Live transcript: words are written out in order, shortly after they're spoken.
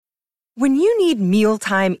When you need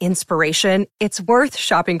mealtime inspiration, it's worth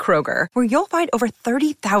shopping Kroger, where you'll find over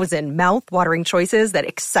 30,000 mouth-watering choices that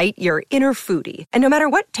excite your inner foodie. And no matter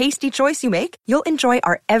what tasty choice you make, you'll enjoy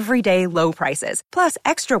our everyday low prices, plus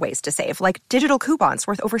extra ways to save, like digital coupons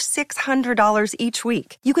worth over $600 each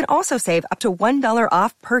week. You can also save up to $1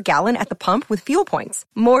 off per gallon at the pump with fuel points.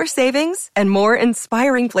 More savings and more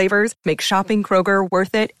inspiring flavors make shopping Kroger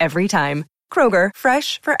worth it every time. Kroger,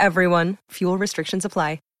 fresh for everyone. Fuel restrictions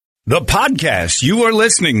apply. The podcast you are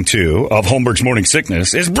listening to of Holmberg's Morning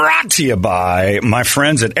Sickness is brought to you by my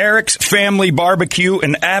friends at Eric's Family Barbecue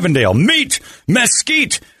in Avondale. Meet,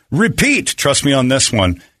 mesquite, repeat. Trust me on this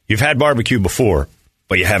one. You've had barbecue before,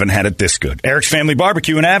 but you haven't had it this good. Eric's Family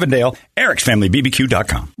Barbecue in Avondale,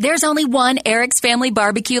 ericsfamilybbq.com. There's only one Eric's Family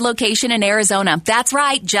Barbecue location in Arizona. That's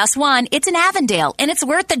right, just one. It's in Avondale, and it's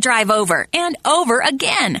worth the drive over and over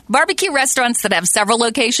again. Barbecue restaurants that have several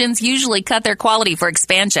locations usually cut their quality for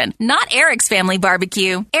expansion. Not Eric's Family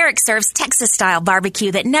Barbecue. Eric serves Texas-style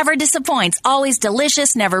barbecue that never disappoints, always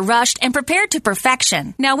delicious, never rushed, and prepared to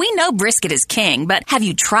perfection. Now, we know brisket is king, but have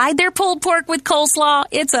you tried their pulled pork with coleslaw?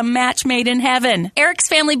 It's a match made in heaven. Eric's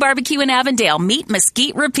Family Barbecue in Avondale. Meet,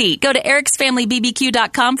 mesquite, repeat. Go to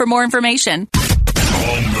ericsfamilybbq.com for more information.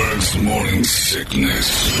 Holmberg's Morning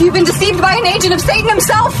Sickness. You've been deceived by an agent of Satan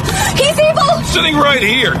himself. He's evil. Sitting right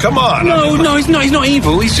here. Come on. No, he's not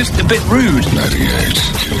evil. He's just a bit rude. 98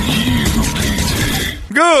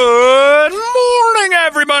 KUPD. Good morning,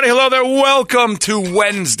 everybody. Hello there. Welcome to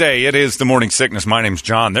Wednesday. It is the Morning Sickness. My name's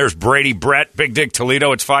John. There's Brady, Brett, Big Dick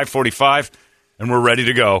Toledo. It's 5:45, and we're ready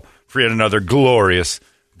to go for yet another glorious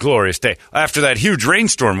day. After that huge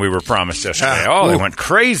rainstorm we were promised yesterday. They went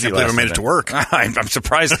crazy. I never made it to work. I'm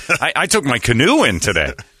surprised. I took my canoe in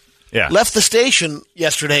today. Yeah. Left the station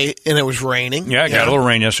yesterday, and it was raining. Yeah, it got a little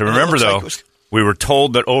rain yesterday. Remember, though, we were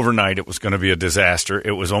told that overnight it was going to be a disaster.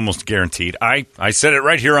 It was almost guaranteed. I said it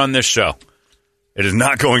right here on this show. It is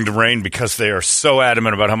not going to rain because they are so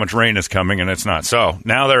adamant about how much rain is coming, and it's not. So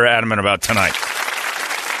now they're adamant about tonight.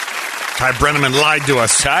 Ty Brenneman lied to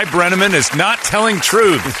us. Ty Brenneman is not telling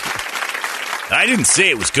truth. I didn't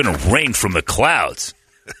say it was going to rain from the clouds.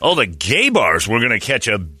 All the gay bars were going to catch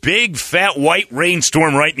a big, fat, white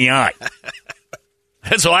rainstorm right in the eye.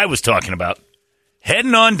 That's all I was talking about.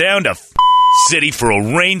 Heading on down to City for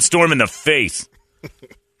a rainstorm in the face.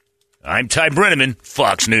 I'm Ty Brenneman,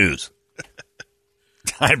 Fox News.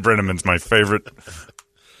 Ty Brenneman's my favorite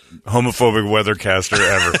homophobic weathercaster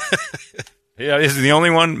ever. Yeah, is he the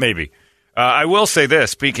only one? Maybe. I will say this,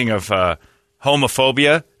 speaking of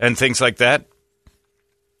homophobia and things like that,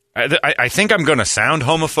 I think I'm going to sound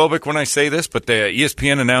homophobic when I say this, but the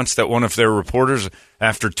ESPN announced that one of their reporters,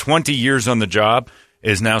 after 20 years on the job,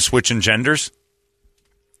 is now switching genders.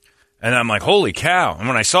 And I'm like, holy cow. And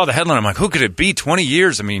when I saw the headline, I'm like, who could it be? 20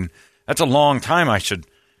 years? I mean, that's a long time. I should...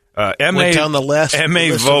 Went down the list.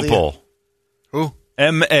 M.A. Vopel. Who?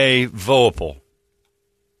 M.A. Vopel.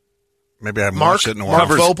 Maybe I watched it in a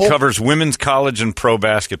while. Covers women's college and pro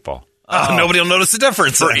basketball. Nobody will notice the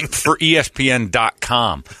difference. For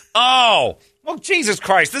ESPN.com. Oh, well, Jesus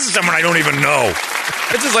Christ. This is someone I don't even know.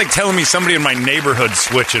 This is like telling me somebody in my neighborhood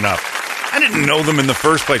switching up. I didn't know them in the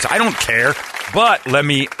first place. I don't care. But let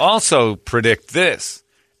me also predict this.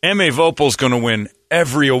 M.A. Vopel's going to win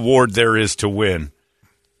every award there is to win.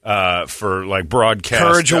 For like broadcast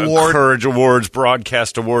Courage Awards,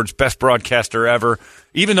 broadcast awards, best broadcaster ever.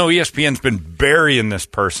 Even though ESPN's been burying this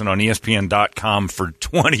person on ESPN.com for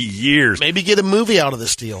 20 years. Maybe get a movie out of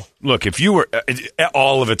this deal. Look, if you were,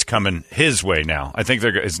 all of it's coming his way now. I think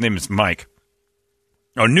his name is Mike.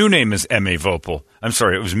 Our new name is M.A. Vopel. I'm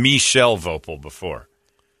sorry, it was Michelle Vopel before.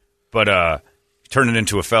 But turn it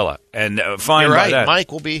into a fella. And fine. You're by right, that.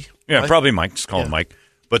 Mike will be. Yeah, probably Mike. Just call him Mike.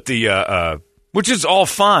 But which is all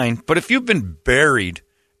fine, but if you've been buried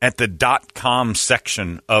at the .com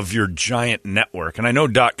section of your giant network, and I know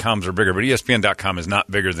 .coms are bigger, but ESPN.com is not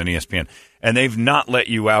bigger than ESPN, and they've not let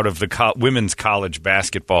you out of the women's college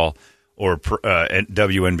basketball or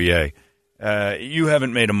WNBA, you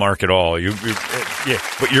haven't made a mark at all.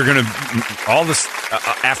 But you're going to all this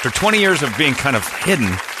after 20 years of being kind of hidden.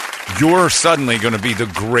 You're suddenly going to be the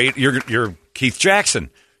great. You're Keith Jackson.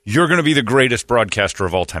 You're going to be the greatest broadcaster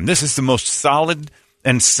of all time. This is the most solid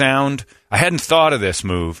and sound. I hadn't thought of this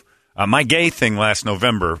move. My gay thing last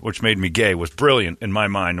November, which made me gay, was brilliant in my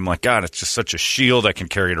mind. I'm like, God, it's just such a shield. I can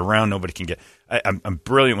carry it around. Nobody can get. I'm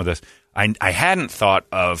brilliant with this. I hadn't thought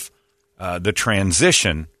of the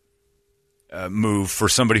transition move for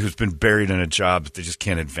somebody who's been buried in a job that they just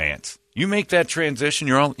can't advance. You make that transition,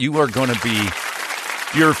 you are going to be.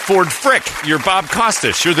 You're Ford Frick. You're Bob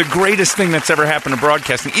Costas. You're the greatest thing that's ever happened to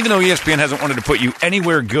broadcasting. Even though ESPN hasn't wanted to put you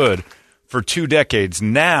anywhere good for 2 decades.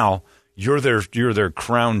 Now you're their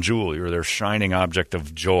crown jewel. You're their shining object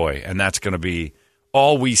of joy, and that's going to be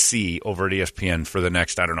all we see over at ESPN for the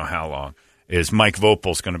next I don't know how long. Is Mike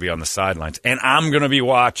Vopel's going to be on the sidelines, and I'm going to be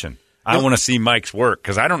watching. I want to see Mike's work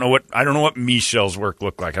because I don't know what Michelle's work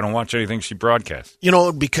looked like. I don't watch anything she broadcasts. You know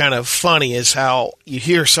what would be kind of funny is how you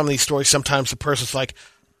hear some of these stories. Sometimes the person's like,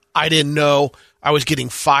 I didn't know I was getting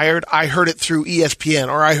fired. I heard it through ESPN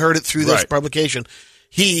or I heard it through this publication.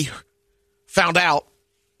 He found out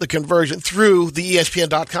the conversion through the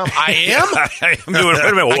ESPN.com. I am? I am doing it.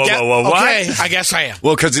 Wait a minute. Whoa, what? Okay, I guess I am.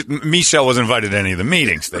 Well, because Michelle was invited to any of the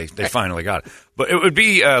meetings. They finally got it. But it would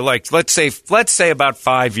be like, let's say about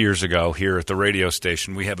 5 years ago here at the radio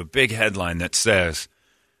station, we have a big headline that says,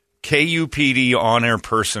 KUPD on-air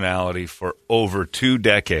personality for over 2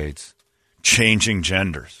 decades, changing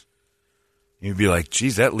genders. You'd be like,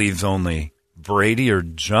 geez, that leaves only Brady or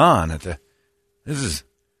John this is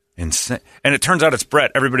insane. And it turns out it's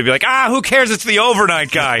Brett. Everybody would be like, who cares? It's the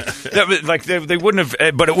overnight guy. They wouldn't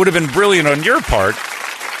have, but it would have been brilliant on your part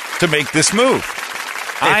to make this move.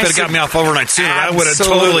 Hey, if it had got me off overnight sooner, I would have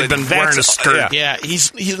totally been wearing a skirt. Yeah,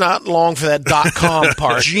 he's not long for that .com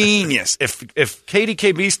part. Genius. If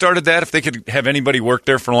KDKB started that, if they could have anybody work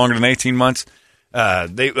there for longer than 18 months,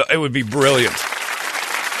 it would be brilliant.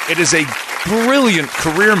 It is a brilliant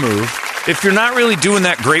career move. If you're not really doing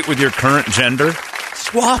that great with your current gender,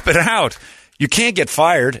 swap it out. You can't get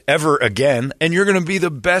fired ever again, and you're going to be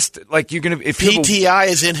the best. Like you're going to. If PTI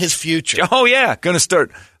is in his future. Oh yeah, going to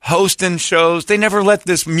start hosting shows. They never let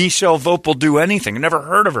this Michelle Vopel do anything. I never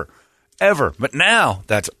heard of her ever, but now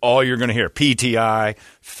that's all you're going to hear. PTI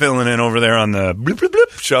filling in over there on the bloop, bloop,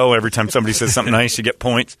 bloop show. Every time somebody says something nice, you get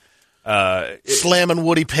points. Slamming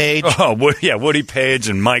Woody Page. Oh yeah, Woody Page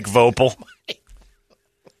and Mike Vopel.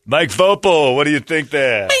 Mike Vopel, what do you think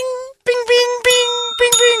there? Bing, bing, bing, bing,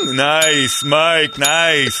 bing, bing. Nice, Mike,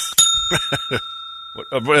 nice.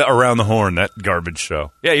 Around the Horn, that garbage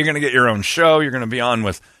show. Yeah, you're going to get your own show. You're going to be on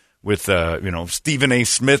with Stephen A.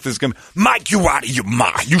 Smith is going to, Mike, you out of your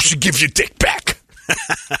mind. You should give your dick back.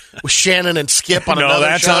 With Shannon and Skip on another show. No,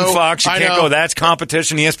 that's on Fox. You can't go. That's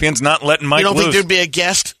competition. ESPN's not letting Mike loose. You don't think there'd be a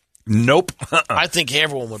guest? Nope. I think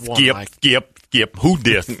everyone would want Mike. Skip. Who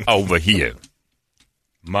this over here?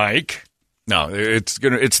 Mike? No, it's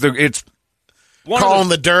calling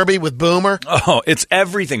the Derby with Boomer. Oh, it's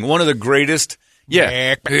everything. One of the greatest.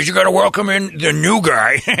 Yeah, you got to welcome in the new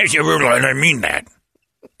guy. And I mean that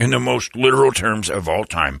in the most literal terms of all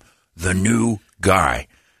time. The new guy.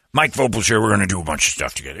 Mike Vopel's here. We're going to do a bunch of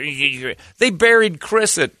stuff together. They buried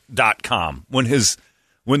Chris at .com when the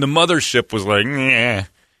mothership was like, nah,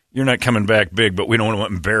 you're not coming back big, but we don't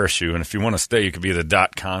want to embarrass you. And if you want to stay, you could be the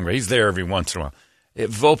 .com. He's there every once in a while.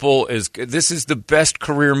 Vopel this is the best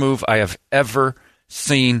career move I have ever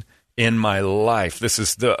seen in my life. This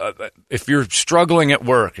is if you're struggling at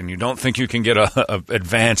work and you don't think you can get a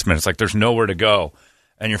advancement, it's like there's nowhere to go,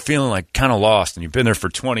 and you're feeling like kind of lost, and you've been there for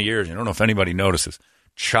 20 years, and you don't know if anybody notices.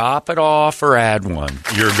 Chop it off or add one.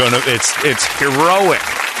 You're gonna. It's heroic.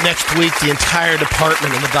 Next week, the entire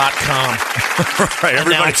department in the .com. Right,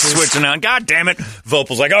 everybody's switching on. God damn it!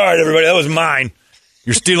 Vopel's like, all right, everybody, that was mine.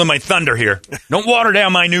 You're stealing my thunder here. Don't water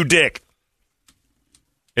down my new dick.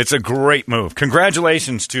 It's a great move.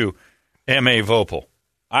 Congratulations to M.A. Vopel.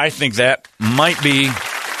 I think that might be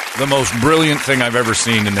the most brilliant thing I've ever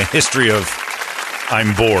seen in the history of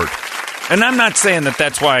I'm bored. And I'm not saying that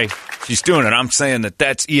that's why she's doing it. I'm saying that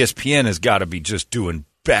ESPN has got to be just doing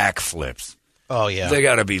backflips. Oh, yeah. They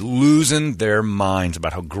got to be losing their minds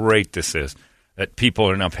about how great this is, that people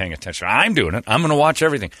are now paying attention. I'm doing it. I'm going to watch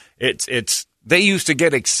everything. They used to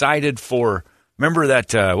get excited for, remember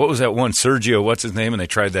that, what was that one, Sergio, what's his name? And they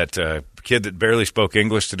tried that kid that barely spoke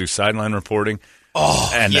English to do sideline reporting.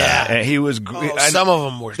 Oh, and, yeah. And he was. Some of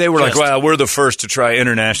them were. They were like, "Well, we're the first to try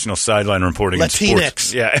international sideline reporting in Latinx."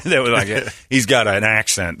 Sports. Yeah, they were like, "He's got an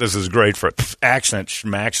accent. This is great for accent,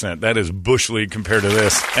 schmaccent. That is Bush League compared to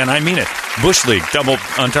this." And I mean it, Bush League, double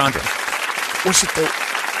entendre. Was it the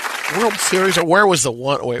World Series, or where was the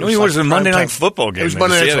one? It was a Monday Night Football game. It was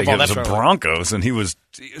Monday Night Football. That's the Broncos, and he was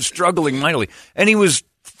struggling mightily, and he was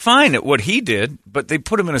fine at what he did. But they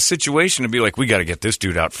put him in a situation to be like, "We got to get this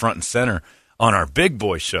dude out front and center on our big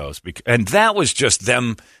boy shows," and that was just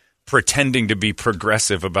them pretending to be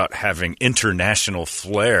progressive about having international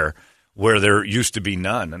flair where there used to be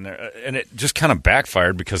none, and it just kind of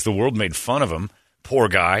backfired because the world made fun of him. Poor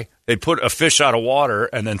guy. They put a fish out of water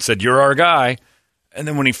and then said, "You're our guy." And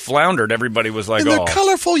then when he floundered, everybody was like, in their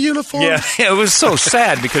colorful uniforms. Yeah, it was so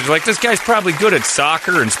sad because like this guy's probably good at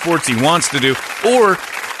soccer and sports he wants to do, or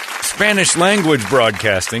Spanish language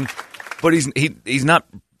broadcasting, but he's not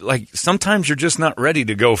like sometimes you're just not ready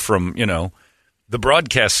to go from, the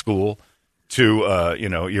broadcast school to,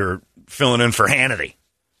 you're filling in for Hannity.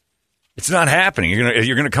 It's not happening.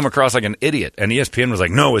 You're gonna come across like an idiot. And ESPN was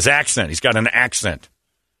like, no, his accent. He's got an accent.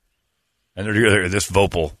 And this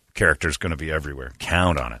Vopel character is going to be everywhere.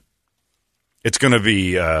 Count on it. It's going to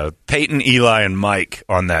be Peyton, Eli, and Mike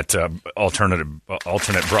on that alternate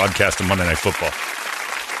broadcast of Monday Night Football.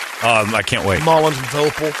 I can't wait. Mullins and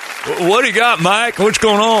Vopel. What do you got, Mike? What's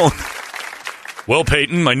going on? Well,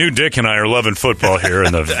 Peyton, my new dick and I are loving football here,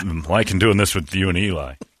 and Mike and doing this with you and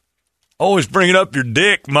Eli. Always bringing up your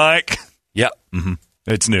dick, Mike. Yep,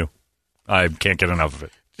 it's new. I can't get enough of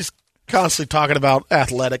it. Just constantly talking about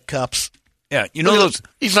athletic cups. Yeah, those.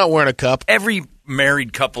 He's not wearing a cup. Every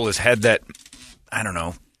married couple has had that, I don't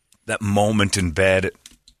know, that moment in bed at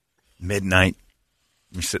midnight.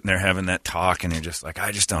 You're sitting there having that talk, and you're just like,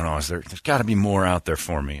 I just don't know. There's got to be more out there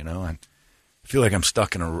for me, I feel like I'm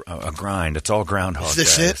stuck in a grind. It's all Groundhog Day.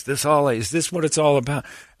 Is this it? Is this what it's all about?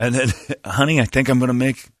 And then, honey, I think I'm going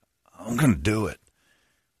to do it.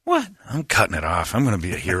 What? I'm cutting it off. I'm going to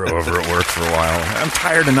be a hero over at work for a while. I'm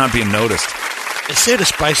tired of not being noticed. They say to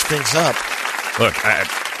spice things up. Look,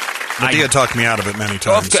 Medea talked me out of it many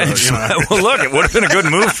times. Well, look, it would have been a good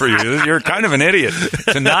move for you. You're kind of an idiot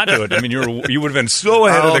to not do it. I mean, you would have been so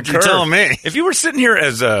ahead of the curve. You're telling me. If you were sitting here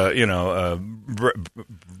as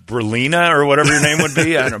Brelina or whatever your name would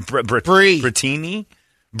be, I don't know, Bree. Brittini?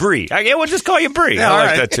 Bree. We'll just call you Bree. Yeah, I like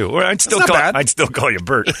right. that too. Or I'd still call you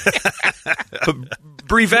Bert. But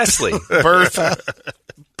Bree Vesley.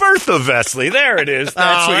 Bertha Vesley. There it is.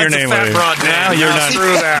 That's what your name is. Now you're not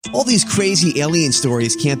through that. All these crazy alien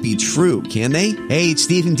stories can't be true, can they? Hey, it's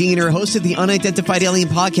Stephen Diener, host of the Unidentified Alien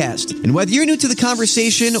Podcast. And whether you're new to the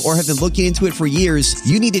conversation or have been looking into it for years,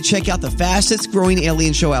 you need to check out the fastest growing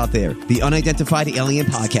alien show out there, the Unidentified Alien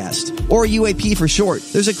Podcast, or UAP for short.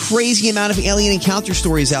 There's a crazy amount of alien encounter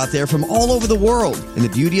stories out there from all over the world. And the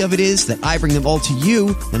beauty of it is that I bring them all to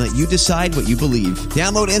you and let you decide what you believe.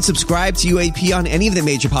 Download and subscribe to UAP on any of the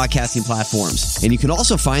major podcasting platforms. And you can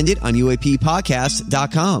also find it on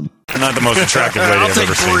UAPpodcast.com. Not the most attractive lady I've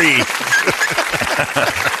ever seen. Bree.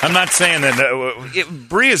 I'm not saying that.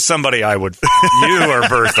 Bree is somebody I would. You are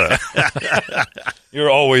Bertha. You're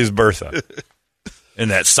always Bertha. In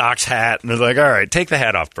that socks hat. And it's like, all right, take the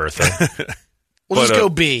hat off, Bertha. We'll just go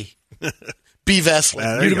B. B.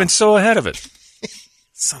 Vesley. You'd have been so ahead of it.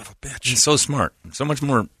 Son of a bitch. You're so smart. So much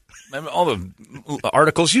more. All the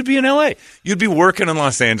articles. You'd be in L.A. You'd be working in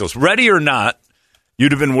Los Angeles. Ready or not,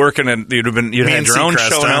 you'd have been working and you'd had your own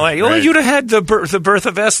show in L.A. Well, you'd have had the Bertha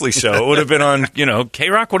Vesley show. It would have been on,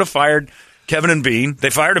 K-Rock would have fired Kevin and Bean. They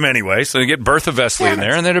fired him anyway, so they get Bertha Vesley in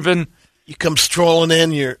there, and they'd have been. You come strolling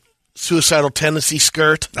in your suicidal tendency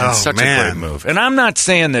skirt. That's such a great move. And I'm not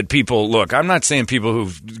saying that people who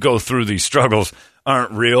go through these struggles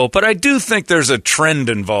aren't real, but I do think there's a trend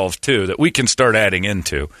involved, too, that we can start adding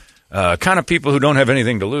into. Kind of people who don't have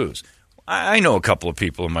anything to lose. I know a couple of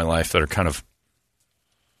people in my life that are kind of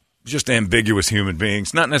just ambiguous human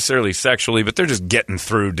beings, not necessarily sexually, but they're just getting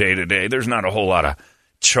through day to day. There's not a whole lot of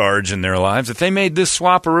charge in their lives. If they made this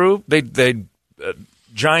swaparoo, they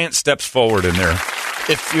giant steps forward in there.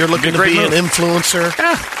 If you're looking to be an influencer,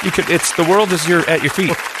 you could. The world is at your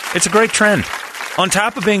feet. It's a great trend. On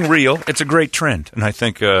top of being real, it's a great trend, and I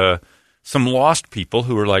think some lost people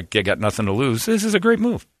who are like, "I got nothing to lose." This is a great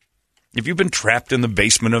move. If you've been trapped in the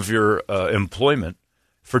basement of your employment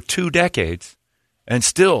for 2 decades and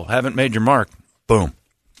still haven't made your mark, boom,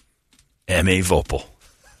 M.A. Vopel.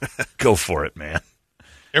 Go for it, man.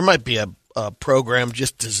 There might be a program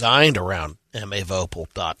just designed around M.A. Vopel,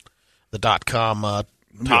 the .com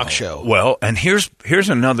talk show. Well, and here's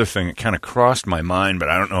another thing that kind of crossed my mind, but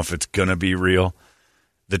I don't know if it's going to be real.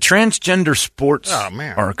 The transgender sports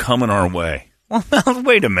are coming our way. Well,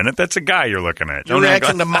 wait a minute. That's a guy you're looking at. You're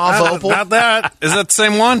reacting to Ma Vopel? Not that. Is that the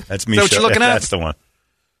same one? That's me. Is that what you're looking at? That's the one.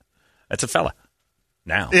 That's a fella.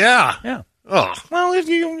 Now. Yeah. Yeah. Oh. Well, if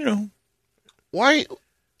you know. Why?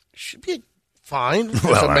 She'd be fine.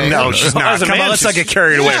 Well, no, she's not. Come on, let's not get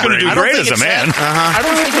carried away. She's going to do great as a man. I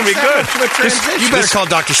don't think it's going to be good. You better call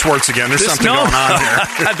Dr. Schwartz again. There's something going on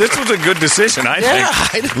here. This was a good decision, I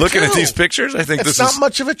think. Looking at these pictures, I think this is not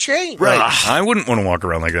much of a change. Right. I wouldn't want to walk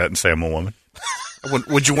around like that and say I'm a woman.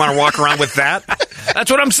 Would you want to walk around with that?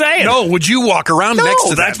 That's what I'm saying. No, would you walk around next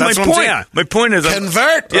to that? That's my point. My point is,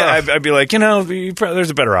 convert. I'd be like, there's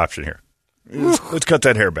a better option here. Let's cut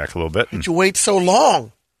that hair back a little bit. Why'd you wait so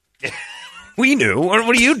long? We knew. What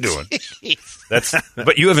are you doing?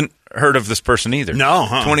 But you haven't heard of this person either. No,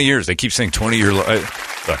 20 years. They keep saying 20 year.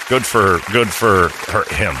 Good for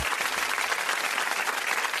him.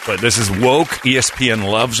 But this is woke. ESPN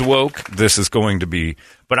loves woke. This is going to be.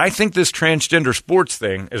 But I think this transgender sports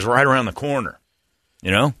thing is right around the corner. You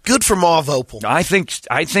know, good for Mauve Opal. I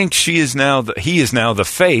think she is now. He is now the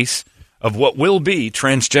face of what will be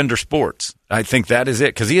transgender sports. I think that is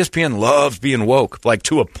it, because ESPN loves being woke, like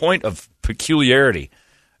to a point of peculiarity,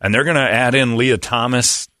 and they're going to add in Leah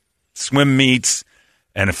Thomas, swim meets,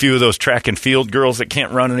 and a few of those track and field girls that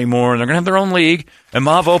can't run anymore, and they're going to have their own league, and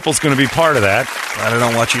Mauve Opal's going to be part of that. I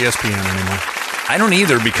don't watch ESPN anymore. I don't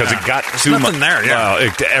either, because it got too much. Nothing there. Yeah.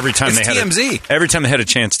 Well, every time it's TMZ. Every time they had a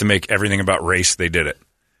chance to make everything about race, they did it.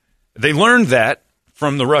 They learned that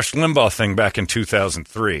from the Rush Limbaugh thing back in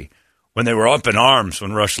 2003, when they were up in arms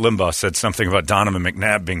when Rush Limbaugh said something about Donovan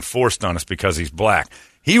McNabb being forced on us because he's black.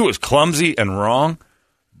 He was clumsy and wrong,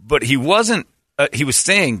 but he wasn't. He was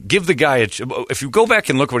saying, give the guy if you go back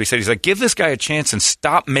and look what he said, he's like, give this guy a chance and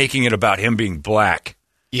stop making it about him being black.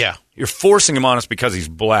 Yeah. You're forcing him on us because he's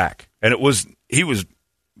black. And it was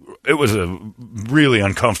a really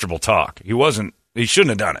uncomfortable talk. He shouldn't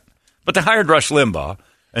have done it. But they hired Rush Limbaugh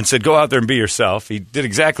and said, go out there and be yourself. He did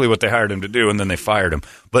exactly what they hired him to do, and then they fired him.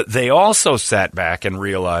 But they also sat back and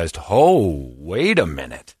realized, oh, wait a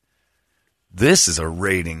minute. This is a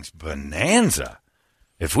ratings bonanza.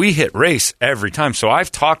 If we hit race every time. So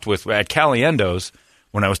I've talked at Caliendo's,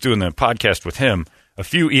 when I was doing the podcast with him, a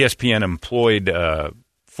few ESPN employed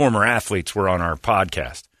former athletes were on our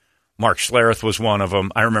podcast. Mark Schlereth was one of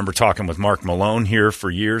them. I remember talking with Mark Malone here for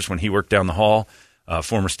years when he worked down the hall,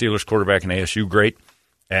 former Steelers quarterback and ASU great.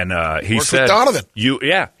 And he worked said, with Donovan.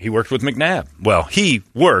 He worked with McNabb. Well, he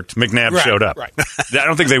worked. McNabb showed up. Right. I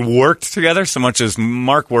don't think they worked together so much as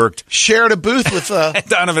Mark worked. Shared a booth with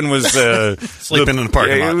Donovan was sleeping in the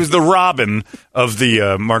parking lot. It was the Robin of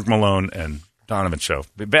the Mark Malone and Donovan show.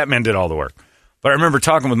 Batman did all the work. But I remember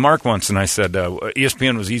talking with Mark once, and I said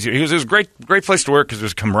ESPN was easier. It was a great place to work because there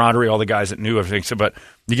was camaraderie, all the guys that knew everything. So, but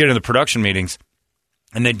you get in the production meetings,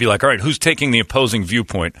 and they'd be like, all right, who's taking the opposing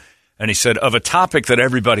viewpoint? And he said, of a topic that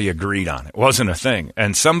everybody agreed on. It wasn't a thing.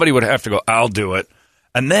 And somebody would have to go, I'll do it.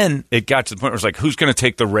 And then it got to the point where it was like, who's going to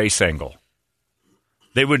take the race angle?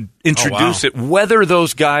 They would introduce it. Whether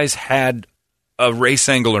those guys had a race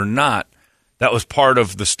angle or not, that was part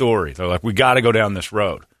of the story. They're like, we got to go down this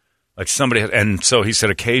road. Like somebody, and so he said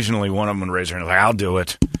occasionally one of them would raise their hand, like, I'll do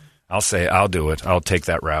it. I'll say, I'll do it. I'll take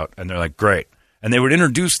that route. And they're like, great. And they would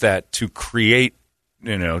introduce that to create,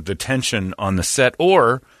 the tension on the set,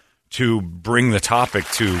 or to bring the topic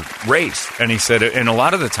to race. And he said, and a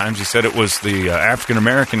lot of the times he said it was the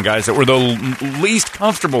African-American guys that were the least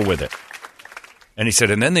comfortable with it. And he said,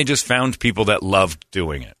 and then they just found people that loved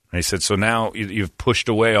doing it. And he said, so now you've pushed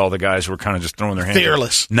away all the guys who were kind of just throwing their hands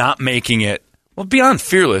fearless, up, not making it, well, beyond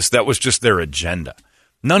fearless, that was just their agenda.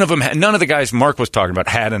 None of the guys Mark was talking about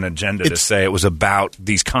had an agenda to say it was about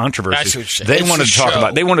these controversies. They wanted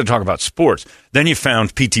to talk about sports. Then you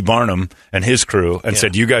found P.T. Barnum and his crew and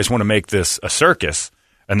said, you guys want to make this a circus?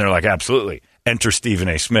 And they're like, absolutely. Enter Stephen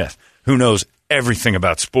A. Smith, who knows everything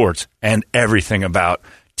about sports and everything about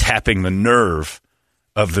tapping the nerve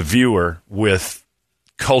of the viewer with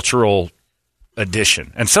cultural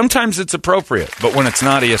addition. And sometimes it's appropriate, but when it's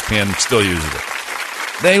not, ESPN still uses it.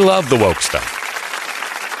 They love the woke stuff.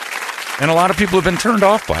 And a lot of people have been turned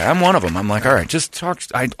off by it. I'm one of them. I'm like, all right, just talk.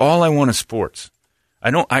 All I want is sports.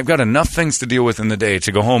 I've got enough things to deal with in the day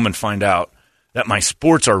to go home and find out that my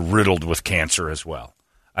sports are riddled with cancer as well.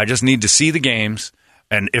 I just need to see the games.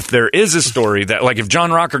 And if there is a story that, like if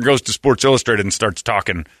John Rocker goes to Sports Illustrated and starts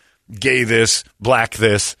talking gay this, black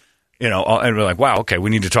this, and we're like, wow, okay, we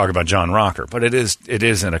need to talk about John Rocker. But it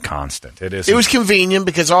isn't a constant. It was convenient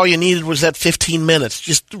because all you needed was that 15 minutes.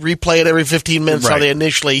 Just replay it every 15 minutes. Right. How they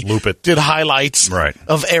initially loop it, did highlights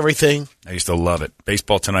of everything. I used to love it.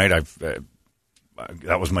 Baseball Tonight,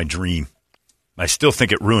 that was my dream. I still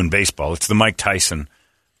think it ruined baseball. It's the Mike Tyson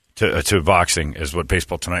to boxing is what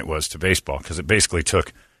Baseball Tonight was to baseball, because it basically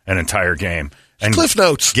took an entire game. And Cliff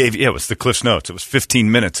Notes. It was the Cliff Notes. It was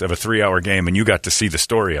 15 minutes of a 3-hour game, and you got to see the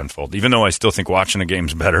story unfold. Even though I still think watching the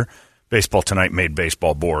game's better, Baseball Tonight made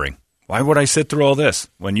baseball boring. Why would I sit through all this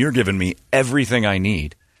when you're giving me everything I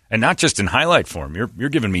need? And not just in highlight form. You're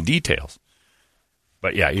giving me details.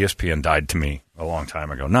 But yeah, ESPN died to me a long time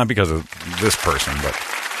ago. Not because of this person, but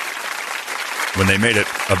when they made it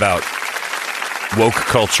about woke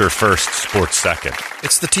culture first, sports second.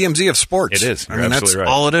 It's the TMZ of sports. It is. That's right.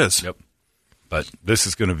 All it is. Yep. But this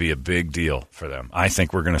is going to be a big deal for them. I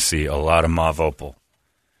think we're going to see a lot of Mauve Opal.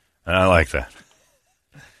 And I like that.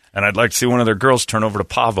 And I'd like to see one of their girls turn over to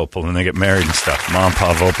Pav Opal when they get married and stuff. Mom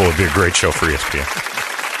Pav Opal would be a great show for ESPN.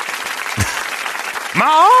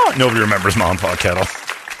 Mom! Nobody remembers Mom Pa Kettle.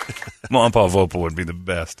 Mom Paul Vopa would be the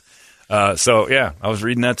best. So, yeah, I was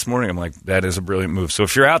reading that this morning. I'm like, that is a brilliant move. So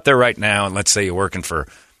if you're out there right now, and let's say you're working for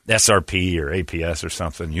SRP or APS or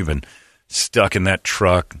something, you've been stuck in that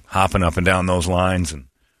truck, hopping up and down those lines, and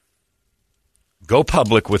go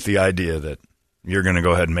public with the idea that you're going to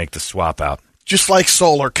go ahead and make the swap out. Just like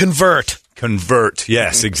solar, convert. Convert,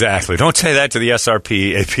 yes, exactly. Don't say that to the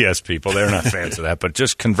SRP, APS people. They're not fans of that. But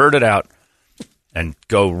just convert it out and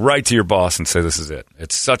go right to your boss and say, this is it.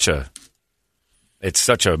 It's such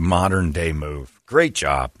a modern-day move. Great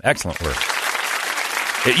job. Excellent work.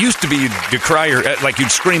 It used to be you'd decry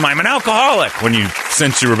you'd scream, I'm an alcoholic, when you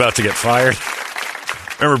sensed you were about to get fired.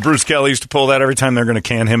 Remember Bruce Kelly used to pull that every time they're going to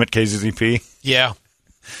can him at KZZP? Yeah.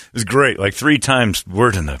 It was great. Like 3 times,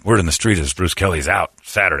 word in the street is Bruce Kelly's out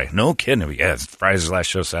Saturday. No kidding. Yeah, it's Friday's last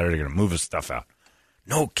show Saturday. They're going to move his stuff out.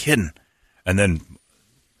 No kidding. And then,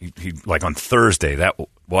 he like on Thursday, that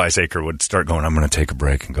wiseacre would start going, I'm going to take a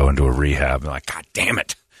break and go into a rehab. And like, God damn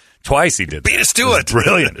it. Twice he did. Beat us to it.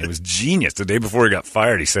 Brilliant. It was genius. The day before he got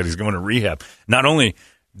fired, he said he's going to rehab. Not only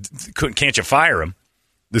can't you fire him,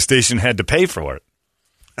 the station had to pay for it.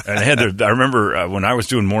 And I remember when I was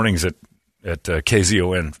doing mornings at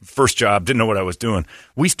KZON, first job, didn't know what I was doing.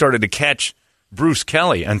 We started to catch Bruce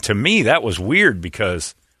Kelly, and to me that was weird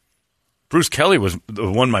because Bruce Kelly was the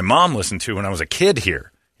one my mom listened to when I was a kid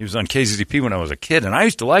here. He was on KZZP when I was a kid, and I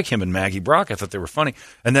used to like him and Maggie Brock. I thought they were funny.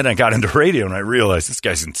 And then I got into radio, and I realized this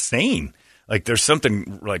guy's insane. Like there's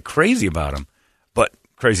something like crazy about him, but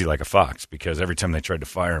crazy like a fox because every time they tried to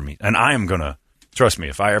fire me, and I am going to, trust me,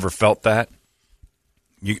 if I ever felt that,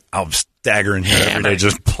 I'll stagger in here every day,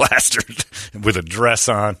 just plastered with a dress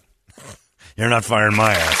on. You're not firing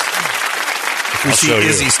my ass. If we see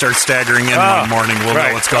Izzy start staggering in one morning, we'll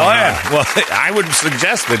know what's going on. Well, I would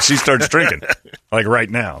suggest that she starts drinking, like right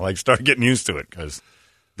now. Like start getting used to it because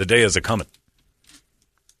the day is a-coming.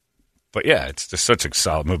 But, yeah, it's just such a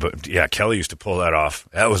solid move. But, yeah, Kelly used to pull that off.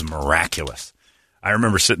 That was miraculous. I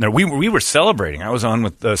remember sitting there. We were celebrating. I was on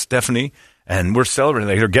with Stephanie. And we're celebrating.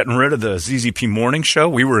 They were getting rid of the ZZP morning show.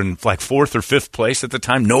 We were in like 4th or 5th place at the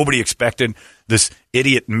time. Nobody expected this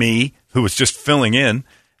idiot me who was just filling in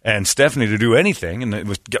and Stephanie to do anything. And it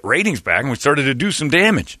was get ratings back, and we started to do some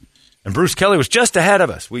damage. And Bruce Kelly was just ahead of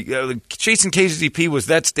us. Chasing KZZP was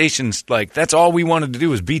that station's like, that's all we wanted to do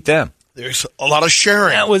was beat them. There's a lot of sharing.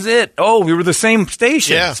 That was it. Oh, we were the same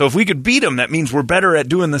station. Yeah. So if we could beat them, that means we're better at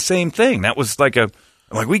doing the same thing. That was like I'm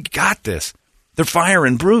like, we got this. They're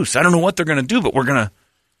firing Bruce. I don't know what they're going to do, but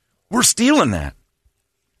we're stealing that.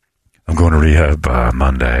 I'm going to rehab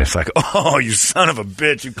Monday. It's like, oh, you son of a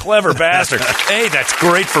bitch, you clever bastard. Hey, that's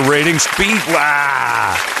great for ratings.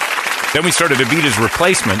 Wow. Then we started to beat his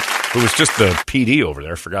replacement, who was just the PD over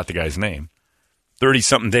there. Forgot the guy's name.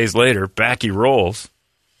 30-something days later, back he rolls.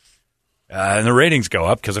 And the ratings go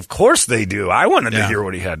up because, of course, they do. I wanted to hear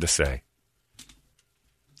what he had to say.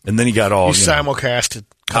 And then he got all... He simulcasted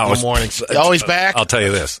a couple of mornings. Always back? I'll tell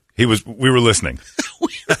you this. We were listening. We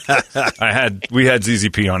had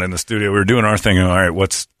ZZP on in the studio. We were doing our thing. And, all right,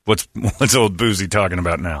 what's old Boozy talking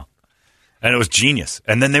about now? And it was genius.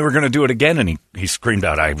 And then they were going to do it again, and he screamed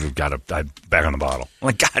out, I'm back on the bottle. I'm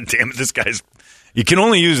like, God damn it, this guy's... You can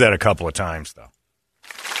only use that a couple of times, though.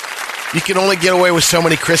 You can only get away with so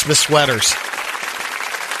many Christmas sweaters.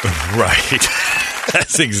 Right.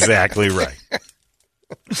 That's exactly right.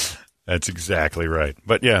 That's exactly right.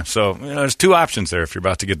 But, yeah, so there's 2 options there if you're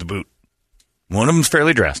about to get the boot. One of them's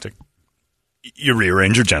fairly drastic. You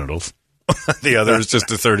rearrange your genitals. The other is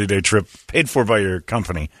just a 30-day trip paid for by your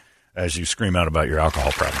company as you scream out about your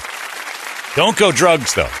alcohol problem. Don't go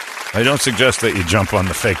drugs, though. I don't suggest that you jump on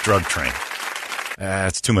the fake drug train.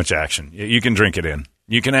 It's too much action. You can drink it in.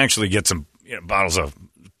 You can actually get some bottles of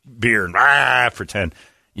beer and pretend.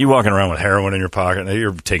 You walking around with heroin in your pocket,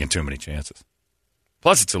 you're taking too many chances.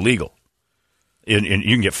 Plus, it's illegal. And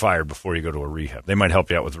you can get fired before you go to a rehab. They might help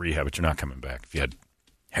you out with rehab, but you're not coming back if you had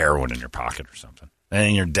heroin in your pocket or something.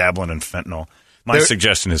 And you're dabbling in fentanyl. My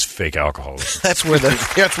suggestion is fake alcoholism. That's where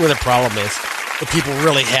the problem is. The people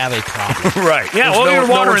really have a problem. Right. Yeah, you're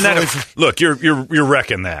watering that. Look, you're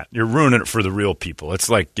wrecking that. You're ruining it for the real people. It's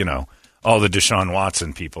like, all the Deshaun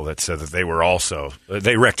Watson people that said that they were also,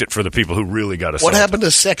 they wrecked it for the people who really got assaulted. What happened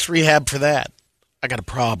to sex rehab for that? I got a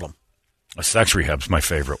problem. A sex rehab's my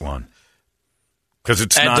favorite one. Because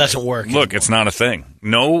it doesn't work. Look, anymore. It's not a thing.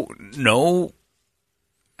 No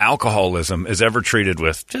alcoholism is ever treated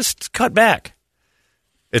with just cut back.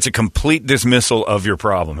 It's a complete dismissal of your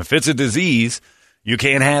problem. If it's a disease, you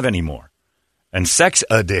can't have anymore. And sex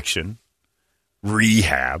addiction,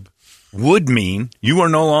 rehab, would mean you are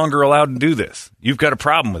no longer allowed to do this. You've got a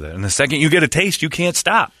problem with it. And the second you get a taste, you can't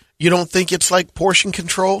stop. You don't think it's like portion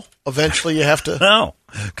control? Eventually you have to... No,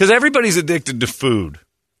 because everybody's addicted to food.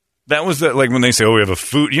 That was like when they say, we have a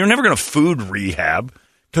food... You're never going to food rehab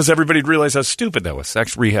because everybody'd realize how stupid that was.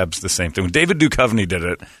 Sex rehab's the same thing. When David Duchovny did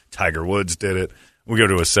it, Tiger Woods did it. We go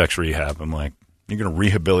to a sex rehab. I'm like, you're going to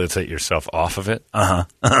rehabilitate yourself off of it? Uh-huh.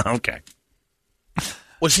 Okay.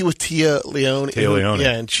 Was he with Tia Leone? Tia Leone.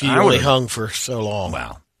 Yeah, and she only hung for so long.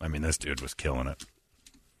 Wow. I mean, this dude was killing it.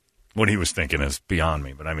 What he was thinking is beyond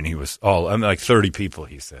me, but I mean, he was like 30 people,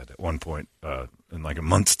 he said, at one point in like a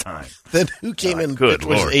month's time. Then who came in? Good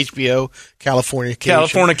was Lord. HBO, Californication.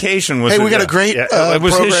 Californication was we got a great it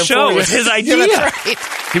was his show. It was his idea. Yeah, that's right.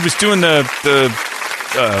 He was doing the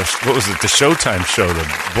what was it? The Showtime show,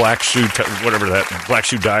 the Black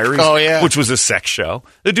Shoe Diaries. Oh, yeah. Which was a sex show.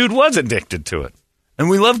 The dude was addicted to it, and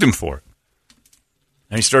we loved him for it.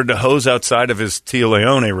 And he started to hose outside of his Tia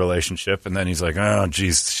Leone relationship, and then he's like, oh,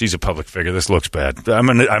 geez, she's a public figure. This looks bad. I'm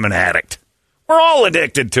an addict. We're all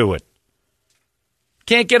addicted to it.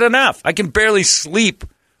 Can't get enough. I can barely sleep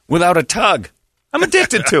without a tug. I'm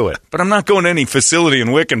addicted to it. But I'm not going to any facility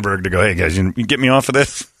in Wickenburg to go, hey, guys, you get me off of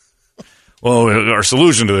this? Well, our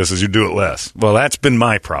solution to this is you do it less. Well, that's been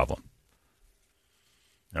my problem.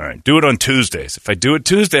 All right, do it on Tuesdays. If I do it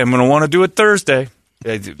Tuesday, I'm going to want to do it Thursday.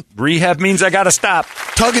 Rehab means I got to stop.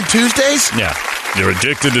 Tugging Tuesdays? Yeah. You're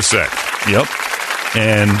addicted to sex. Yep.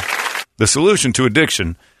 And the solution to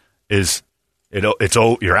addiction is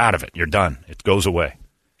you're out of it. You're done. It goes away.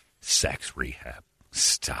 Sex rehab.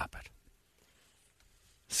 Stop it.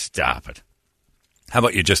 Stop it. How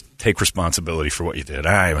about you just take responsibility for what you did?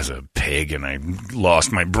 I was a pig and I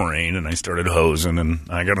lost my brain and I started hosing and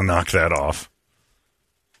I got to knock that off.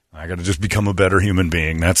 I got to just become a better human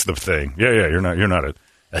being. That's the thing. Yeah, you're not an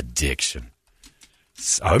addiction.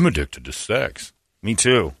 I'm addicted to sex. Me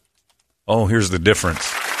too. Oh, here's the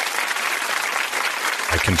difference.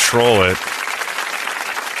 I control it,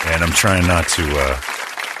 and I'm trying not to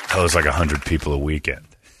hose like 100 people a weekend.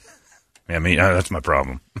 I mean, that's my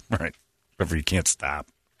problem, right? Whenever you can't stop.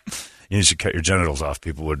 You should cut your genitals off.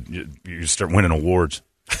 People you start winning awards.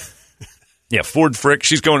 Yeah, Ford Frick,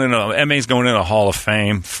 MA's going in a Hall of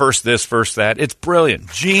Fame. First this, first that. It's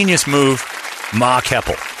brilliant. Genius move. Ma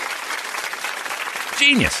Keppel.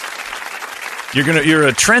 Genius. You're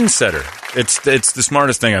a trendsetter. It's the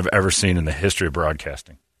smartest thing I've ever seen in the history of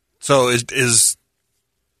broadcasting. So are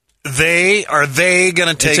they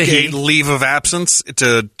going to take a leave of absence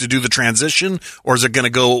to do the transition, or is it going to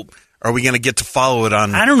go? Are we going to get to follow it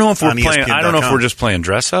on? I don't know if we're playing. ESPN.com? I don't know if we're just playing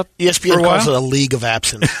dress up. ESPN calls it a league of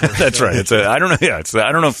absence. That's right. I don't know. Yeah,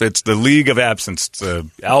 I don't know if it's the league of absence. It's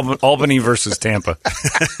Albany versus Tampa.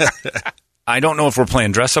 I don't know if we're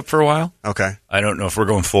playing dress up for a while. Okay. I don't know if we're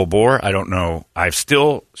going full bore. I don't know. I've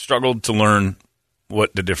still struggled to learn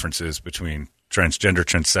what the difference is between transgender,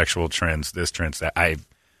 transsexual, trans this, trans that.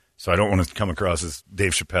 So I don't want to come across as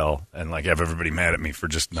Dave Chappelle and like have everybody mad at me for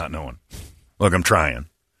just not knowing. Look, I'm trying.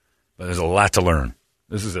 But there's a lot to learn.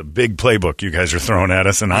 This is a big playbook you guys are throwing at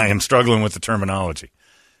us, and I am struggling with the terminology.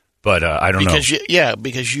 But I don't know. Because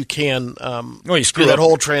you can you screw do that up.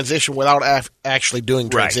 whole transition without actually doing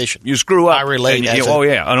transition. Right. You screw up. I relate.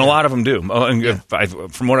 And a lot of them do.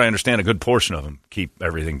 From what I understand, a good portion of them keep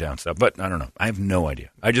everything down. Stuff, but I don't know. I have no idea.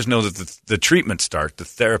 I just know that the treatment starts, the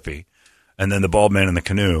therapy, and then the bald man in the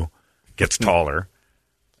canoe gets taller.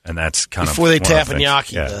 And that's kind before of they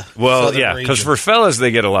tappanyaki. Yeah. Because for fellas they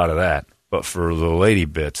get a lot of that, but for the lady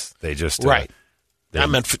bits they just right. I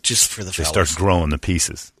meant just for the they fellas. start growing the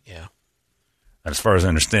pieces. Yeah. And as far as I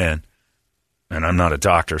understand, and I'm not a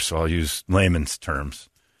doctor, so I'll use layman's terms.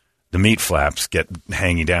 The meat flaps get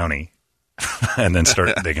hangy downy, and then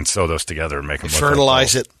they can sew those together and make them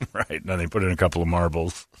fertilize it. Right. Then they put in a couple of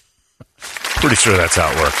marbles. Pretty sure that's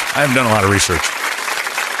how it works. I haven't done a lot of research.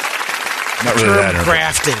 Not really that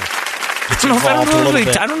grafting.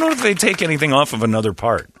 I don't know if they take anything off of another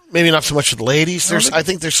part. Maybe not so much for the ladies. I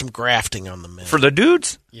think there's some grafting on the men. For the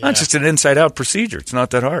dudes? Yeah. That's just an inside-out procedure. It's not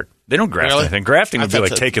that hard. They don't graft anything. Grafting would be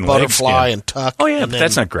like taking leg skin. Butterfly and tuck. Oh, yeah, but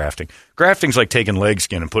that's not grafting. Grafting's like taking leg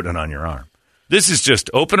skin and putting it on your arm. This is just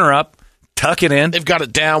open her up, tuck it in. They've got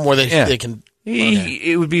it down where they can...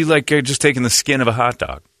 Okay. It would be like just taking the skin of a hot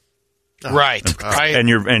dog. Right. And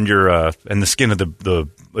the skin of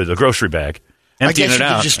the grocery bag. I guess you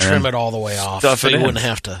could just trim it all the way off, so you wouldn't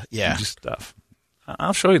have to. Yeah, just stuff.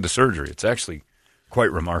 I'll show you the surgery. It's actually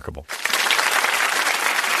quite remarkable.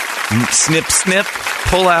 Snip, snip,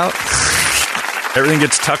 pull out. Everything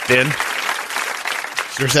gets tucked in.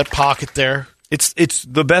 There's that pocket there. It's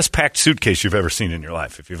the best packed suitcase you've ever seen in your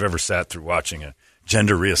life. If you've ever sat through watching a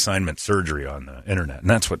gender reassignment surgery on the internet, and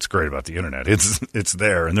that's what's great about the internet. It's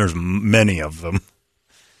there, and there's many of them.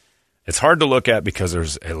 It's hard to look at because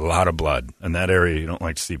there's a lot of blood. In that area, you don't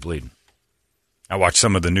like to see bleeding. I watched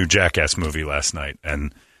some of the new Jackass movie last night,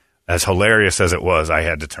 and as hilarious as it was, I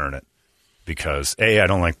had to turn it. Because, A, I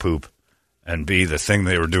don't like poop, and B, the thing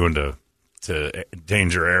they were doing to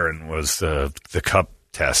Danger Aaron was the cup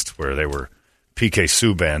test where they were PK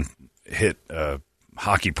Subban hit a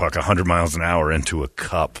hockey puck 100 miles an hour into a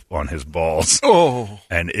cup on his balls. Oh.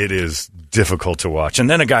 And it is difficult to watch. And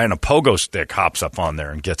then a guy in a pogo stick hops up on there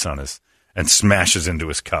and gets on and smashes into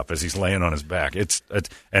his cup as he's laying on his back. And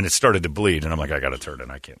it started to bleed, and I'm like, I got to turn it.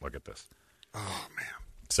 I can't look at this. Oh, man.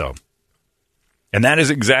 So... And that is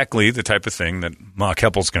exactly the type of thing that Ma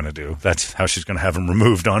Keppel's going to do. That's how she's going to have him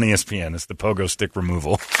removed on ESPN. It's the pogo stick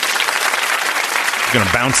removal. She's going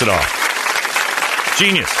to bounce it off.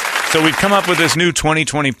 Genius. So we've come up with this new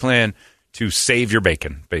 2020 plan to save your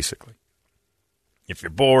bacon, basically. If you're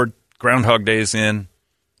bored, Groundhog Day is in,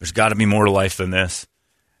 there's got to be more to life than this,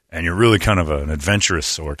 and you're really kind of an adventurous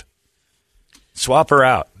sort, swap her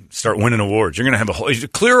out. Start winning awards. You're going to have a whole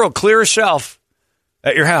clear a shelf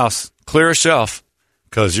at your house. Clear a shelf,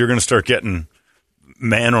 because you're going to start getting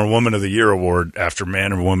Man or Woman of the Year award after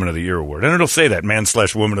Man or Woman of the Year award. And it'll say that,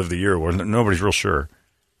 Man/Woman of the Year award. Nobody's real sure.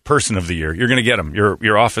 Person of the Year. You're going to get them.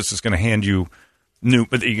 Your office is going to hand you new,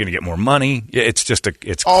 but you're going to get more money. It's just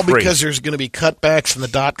it's all crazy. Because there's going to be cutbacks in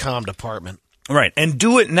the .com department. Right. And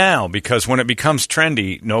do it now, because when it becomes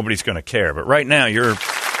trendy, nobody's going to care. But right now, you're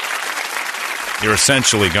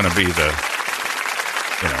essentially going to be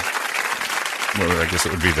well, I guess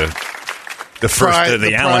it would be the first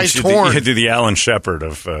the Alan Shepard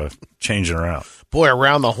of changing her out. Boy,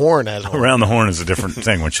 Around the Horn has one. Around the Horn is a different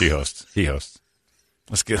thing when she hosts. He hosts.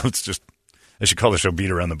 They should call the show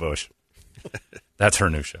Beat Around the Bush. That's her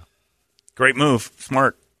new show. Great move,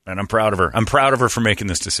 smart, and I'm proud of her. I'm proud of her for making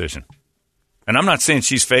this decision. And I'm not saying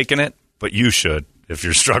she's faking it, but you should if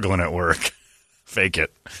you're struggling at work. Fake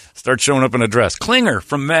it. Start showing up in a dress. Klinger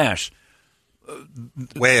from MASH.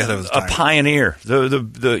 Way ahead of his time. A pioneer,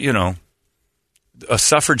 a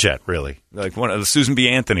suffragette, really, like one of the Susan B.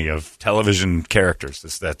 Anthony of television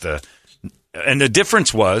characters. And the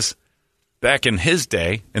difference was back in his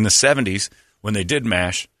day, in the 70s, when they did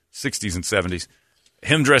MASH, 60s and 70s,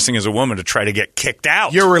 him dressing as a woman to try to get kicked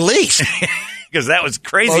out. You're released. Because that was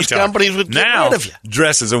crazy. Most companies would get rid of you.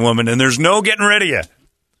 Dress as a woman, and there's no getting rid of you.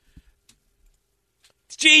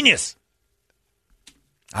 It's genius.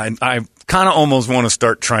 I kind of almost want to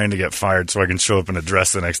start trying to get fired so I can show up in a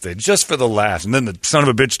dress the next day, just for the laughs. And then the son of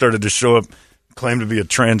a bitch started to show up, claimed to be a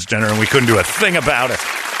transgender, and we couldn't do a thing about it.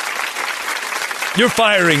 You're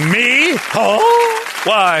firing me? Oh,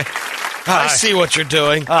 why? I see what you're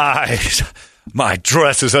doing. My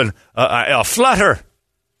dress is a flutter.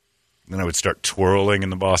 Then I would start twirling in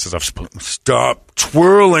the boss's office. Stop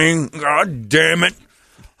twirling. God damn it.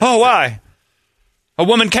 Oh, why? A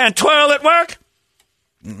woman can't twirl at work?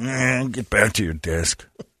 Get back to your desk.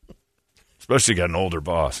 Especially got an older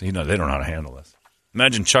boss. They don't know how to handle this.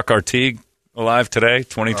 Imagine Chuck Artigue alive today,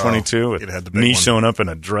 2022, with me showing up in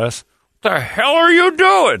a dress. What the hell are you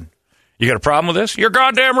doing? You got a problem with this? You're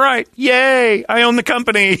goddamn right. Yay, I own the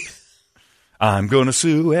company. I'm going to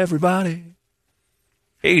sue everybody.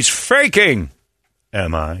 He's faking.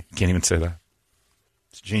 Am I? Can't even say that.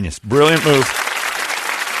 It's genius. Brilliant move.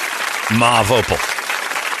 Ma Vopal.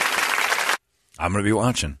 I'm going to be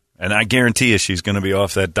watching. And I guarantee you she's going to be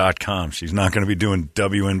off that .com. She's not going to be doing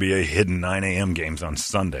WNBA hidden 9 a.m. games on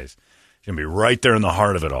Sundays. She's going to be right there in the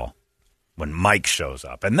heart of it all when Mike shows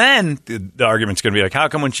up. And then the argument's going to be like, how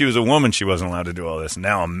come when she was a woman she wasn't allowed to do all this? And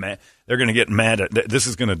now they're going to get mad at this.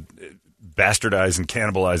 Is going to bastardize and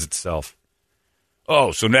cannibalize itself.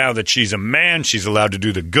 Oh, so now that she's a man, she's allowed to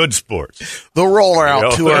do the good sports. They'll roll her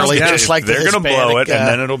out too early, just like they're going to blow it, and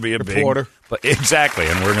then it'll be a reporter. Exactly,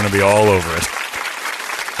 and we're going to be all over it.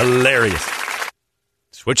 Hilarious.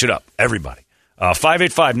 Switch it up, everybody.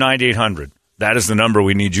 585-9800. That is the number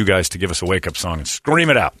we need you guys to give us a wake-up song and scream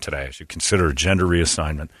it out today as you consider a gender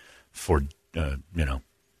reassignment for,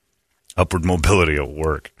 upward mobility at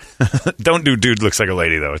work. Don't do dude looks like a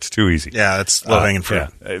lady, though. It's too easy. Yeah, it's low-hanging fruit.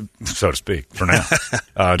 So to speak, for now.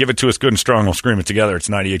 Give it to us good and strong. We'll scream it together. It's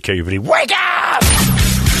 98 KUPD. Wake up!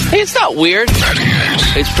 Hey, it's not weird.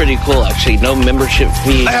 It's pretty cool, actually. No membership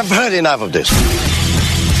fee. I have heard enough of this.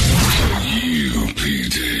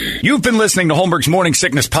 You've been listening to Holmberg's Morning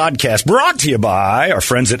Sickness Podcast, brought to you by our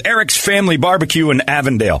friends at Eric's Family Barbecue in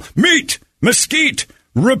Avondale. Meet, mesquite,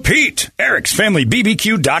 repeat.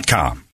 Eric'sFamilyBBQ.com.